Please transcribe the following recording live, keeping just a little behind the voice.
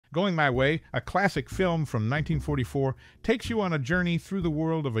Going My Way, a classic film from 1944, takes you on a journey through the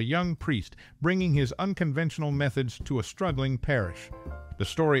world of a young priest bringing his unconventional methods to a struggling parish. The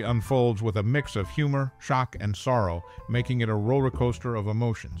story unfolds with a mix of humor, shock, and sorrow, making it a roller coaster of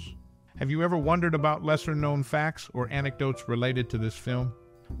emotions. Have you ever wondered about lesser-known facts or anecdotes related to this film?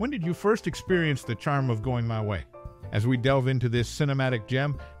 When did you first experience the charm of Going My Way? As we delve into this cinematic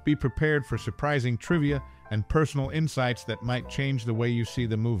gem, be prepared for surprising trivia and personal insights that might change the way you see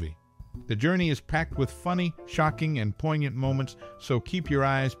the movie. The journey is packed with funny, shocking, and poignant moments, so keep your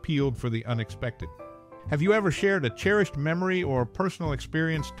eyes peeled for the unexpected. Have you ever shared a cherished memory or personal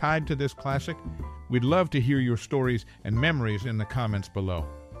experience tied to this classic? We'd love to hear your stories and memories in the comments below.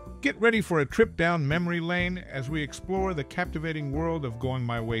 Get ready for a trip down memory lane as we explore the captivating world of Going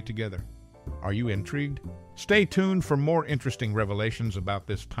My Way together. Are you intrigued? Stay tuned for more interesting revelations about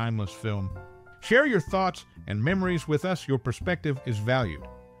this timeless film. Share your thoughts and memories with us. Your perspective is valued.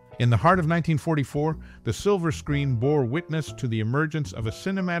 In the heart of 1944, the silver screen bore witness to the emergence of a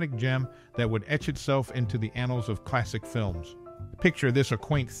cinematic gem that would etch itself into the annals of classic films. Picture this: a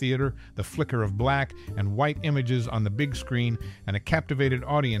quaint theater, the flicker of black and white images on the big screen, and a captivated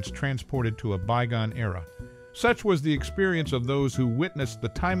audience transported to a bygone era. Such was the experience of those who witnessed the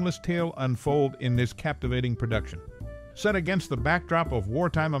timeless tale unfold in this captivating production. Set against the backdrop of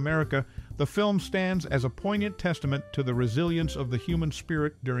wartime America, the film stands as a poignant testament to the resilience of the human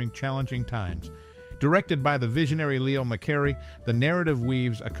spirit during challenging times. Directed by the visionary Leo McCarthy, the narrative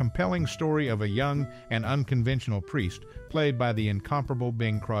weaves a compelling story of a young and unconventional priest, played by the incomparable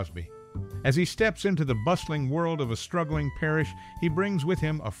Bing Crosby. As he steps into the bustling world of a struggling parish, he brings with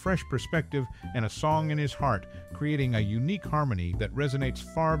him a fresh perspective and a song in his heart, creating a unique harmony that resonates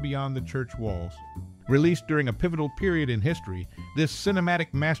far beyond the church walls. Released during a pivotal period in history, this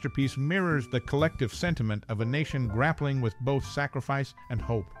cinematic masterpiece mirrors the collective sentiment of a nation grappling with both sacrifice and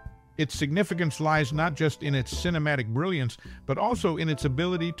hope. Its significance lies not just in its cinematic brilliance, but also in its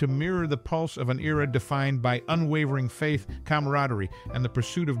ability to mirror the pulse of an era defined by unwavering faith, camaraderie, and the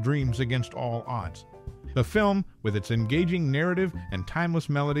pursuit of dreams against all odds. The film, with its engaging narrative and timeless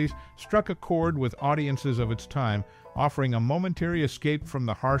melodies, struck a chord with audiences of its time, offering a momentary escape from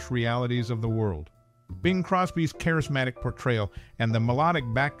the harsh realities of the world. Bing Crosby's charismatic portrayal and the melodic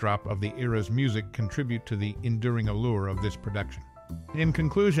backdrop of the era's music contribute to the enduring allure of this production. In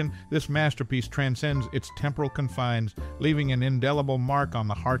conclusion, this masterpiece transcends its temporal confines, leaving an indelible mark on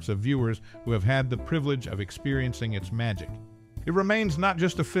the hearts of viewers who have had the privilege of experiencing its magic. It remains not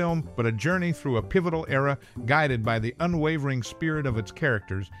just a film, but a journey through a pivotal era, guided by the unwavering spirit of its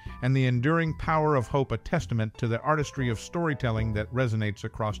characters and the enduring power of hope, a testament to the artistry of storytelling that resonates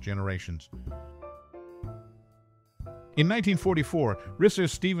across generations. In 1944, Risë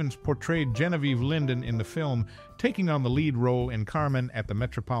Stevens portrayed Genevieve Linden in the film, taking on the lead role in Carmen at the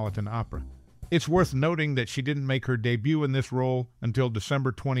Metropolitan Opera. It's worth noting that she didn't make her debut in this role until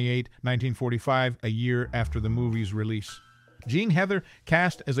December 28, 1945, a year after the movie's release. Jean Heather,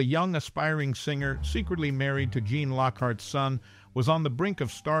 cast as a young aspiring singer secretly married to Gene Lockhart's son, was on the brink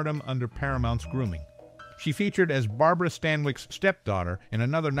of stardom under Paramount's grooming. She featured as Barbara Stanwyck's stepdaughter in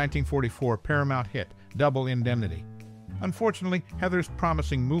another 1944 Paramount hit, Double Indemnity. Unfortunately, Heather's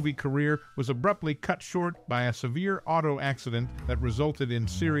promising movie career was abruptly cut short by a severe auto accident that resulted in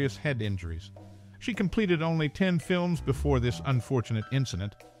serious head injuries. She completed only 10 films before this unfortunate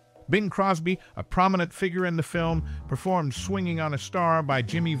incident. Bing Crosby, a prominent figure in the film, performed Swinging on a Star by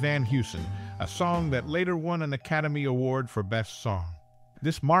Jimmy Van Heusen, a song that later won an Academy Award for Best Song.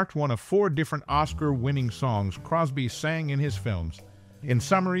 This marked one of 4 different Oscar-winning songs Crosby sang in his films. In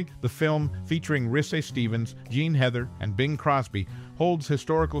summary, the film, featuring Risë Stevens, Jean Heather, and Bing Crosby, holds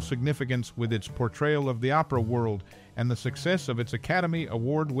historical significance with its portrayal of the opera world and the success of its Academy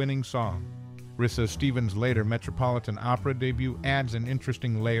Award-winning song. Risë Stevens' later Metropolitan Opera debut adds an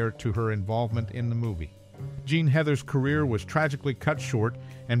interesting layer to her involvement in the movie. Jean Heather's career was tragically cut short,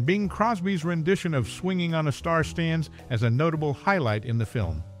 and Bing Crosby's rendition of Swinging on a Star stands as a notable highlight in the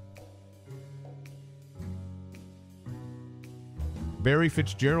film. Barry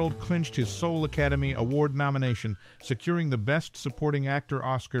Fitzgerald clinched his sole Academy Award nomination, securing the Best Supporting Actor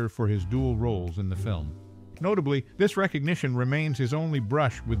Oscar for his dual roles in the film. Notably, this recognition remains his only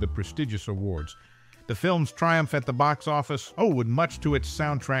brush with the prestigious awards. The film's triumph at the box office owed much to its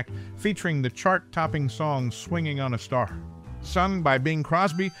soundtrack, featuring the chart-topping song Swinging on a Star. Sung by Bing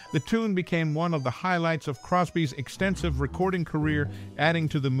Crosby, the tune became one of the highlights of Crosby's extensive recording career, adding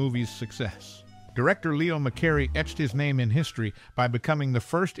to the movie's success. Director Leo McCarthy etched his name in history by becoming the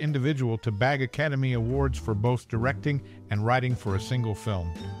first individual to bag Academy Awards for both directing and writing for a single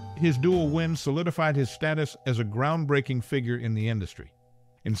film. His dual wins solidified his status as a groundbreaking figure in the industry.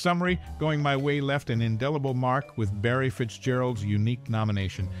 In summary, Going My Way left an indelible mark with Barry Fitzgerald's unique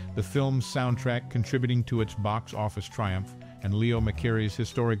nomination, the film's soundtrack contributing to its box office triumph, and Leo McCarey's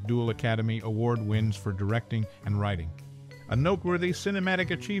historic Dual Academy Award wins for directing and writing. A noteworthy cinematic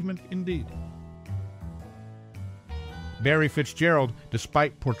achievement indeed. Barry Fitzgerald,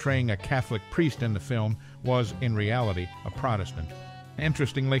 despite portraying a Catholic priest in the film, was, in reality, a Protestant.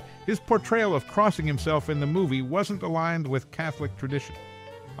 Interestingly, his portrayal of crossing himself in the movie wasn't aligned with Catholic tradition.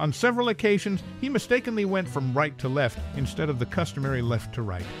 On several occasions, he mistakenly went from right to left instead of the customary left to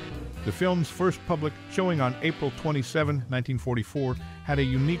right. The film's first public showing on April 27, 1944, had a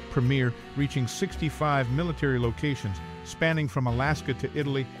unique premiere reaching 65 military locations, spanning from Alaska to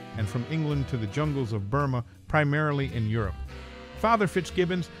Italy and from England to the jungles of Burma, primarily in Europe. Father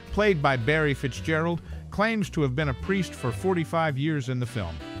Fitzgibbon, played by Barry Fitzgerald, claims to have been a priest for 45 years in the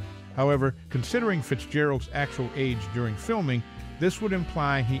film. However, considering Fitzgerald's actual age during filming, this would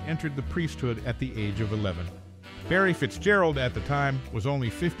imply he entered the priesthood at the age of 11. Barry Fitzgerald at the time was only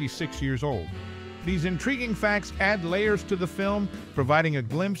 56 years old. These intriguing facts add layers to the film, providing a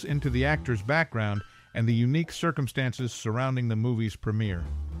glimpse into the actor's background and the unique circumstances surrounding the movie's premiere.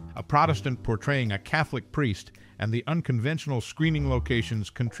 A Protestant portraying a Catholic priest and the unconventional screening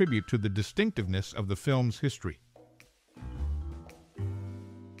locations contribute to the distinctiveness of the film's history.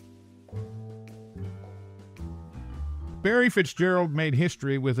 Barry Fitzgerald made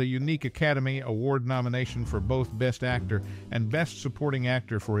history with a unique Academy Award nomination for both Best Actor and Best Supporting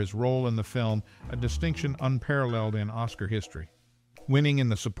Actor for his role in the film, a distinction unparalleled in Oscar history. Winning in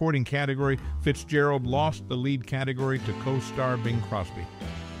the supporting category, Fitzgerald lost the lead category to co-star Bing Crosby.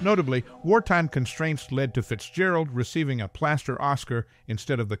 Notably, wartime constraints led to Fitzgerald receiving a plaster Oscar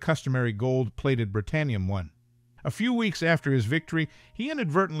instead of the customary gold-plated Britannium one. A few weeks after his victory, he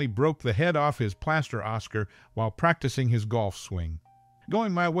inadvertently broke the head off his plaster Oscar while practicing his golf swing.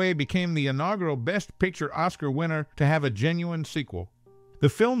 Going My Way became the inaugural Best Picture Oscar winner to have a genuine sequel. The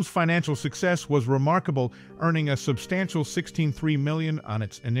film's financial success was remarkable, earning a substantial $16.3 million on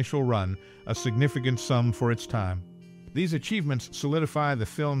its initial run, a significant sum for its time. These achievements solidify the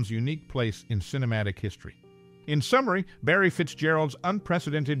film's unique place in cinematic history. In summary, Barry Fitzgerald's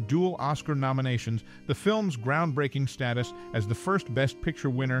unprecedented dual Oscar nominations, the film's groundbreaking status as the first Best Picture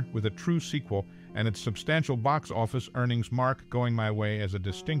winner with a true sequel, and its substantial box office earnings mark Going My Way as a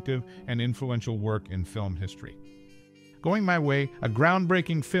distinctive and influential work in film history. Going My Way, a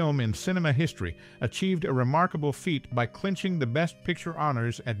groundbreaking film in cinema history, achieved a remarkable feat by clinching the Best Picture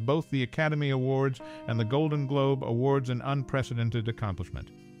honors at both the Academy Awards and the Golden Globe Awards, an unprecedented accomplishment.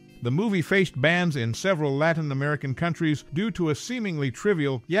 The movie faced bans in several Latin American countries due to a seemingly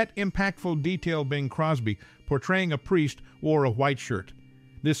trivial yet impactful detail. Bing Crosby, portraying a priest, wore a white shirt.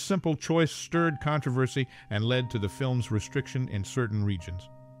 This simple choice stirred controversy and led to the film's restriction in certain regions.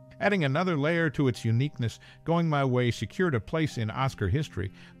 Adding another layer to its uniqueness, Going My Way secured a place in Oscar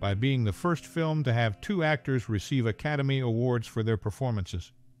history by being the first film to have two actors receive Academy Awards for their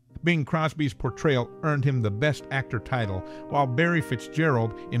performances. Bing Crosby's portrayal earned him the Best Actor title, while Barry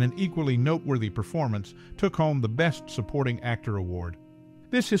Fitzgerald, in an equally noteworthy performance, took home the Best Supporting Actor award.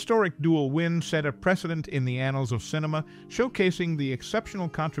 This historic dual win set a precedent in the annals of cinema, showcasing the exceptional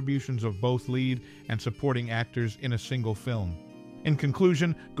contributions of both lead and supporting actors in a single film. In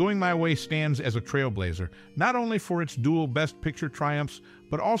conclusion, Going My Way stands as a trailblazer, not only for its dual Best Picture triumphs,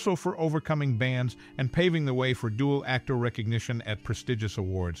 but also for overcoming bans and paving the way for dual actor recognition at prestigious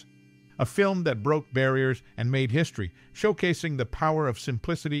awards. A film that broke barriers and made history, showcasing the power of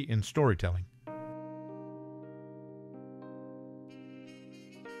simplicity in storytelling.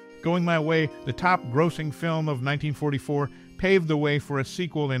 Going My Way, the top-grossing film of 1944, paved the way for a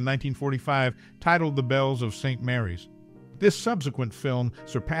sequel in 1945 titled The Bells of St. Mary's. This subsequent film,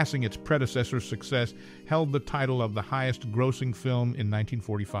 surpassing its predecessor's success, held the title of the highest-grossing film in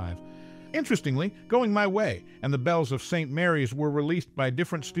 1945. Interestingly, Going My Way and The Bells of St. Mary's were released by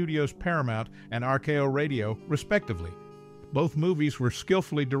different studios, Paramount and RKO Radio, respectively. Both movies were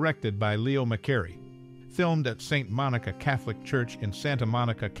skillfully directed by Leo McCarey. Filmed at St. Monica Catholic Church in Santa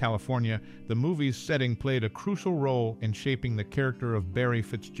Monica, California, the movie's setting played a crucial role in shaping the character of Barry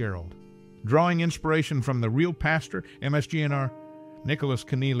Fitzgerald. Drawing inspiration from the real pastor, MSGNR, Nicholas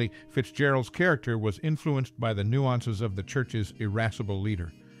Keneally, Fitzgerald's character was influenced by the nuances of the church's irascible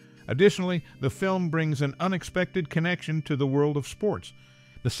leader. Additionally, the film brings an unexpected connection to the world of sports.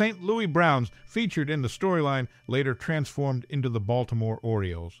 The St. Louis Browns, featured in the storyline, later transformed into the Baltimore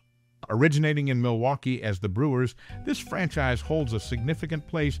Orioles. Originating in Milwaukee as the Brewers, this franchise holds a significant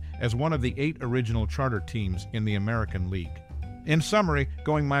place as one of the 8 original charter teams in the American League. In summary,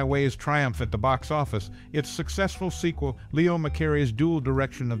 Going My Way's triumph at the box office, its successful sequel, Leo McCarey's dual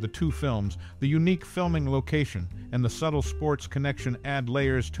direction of the two films, the unique filming location, and the subtle sports connection add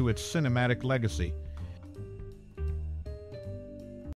layers to its cinematic legacy.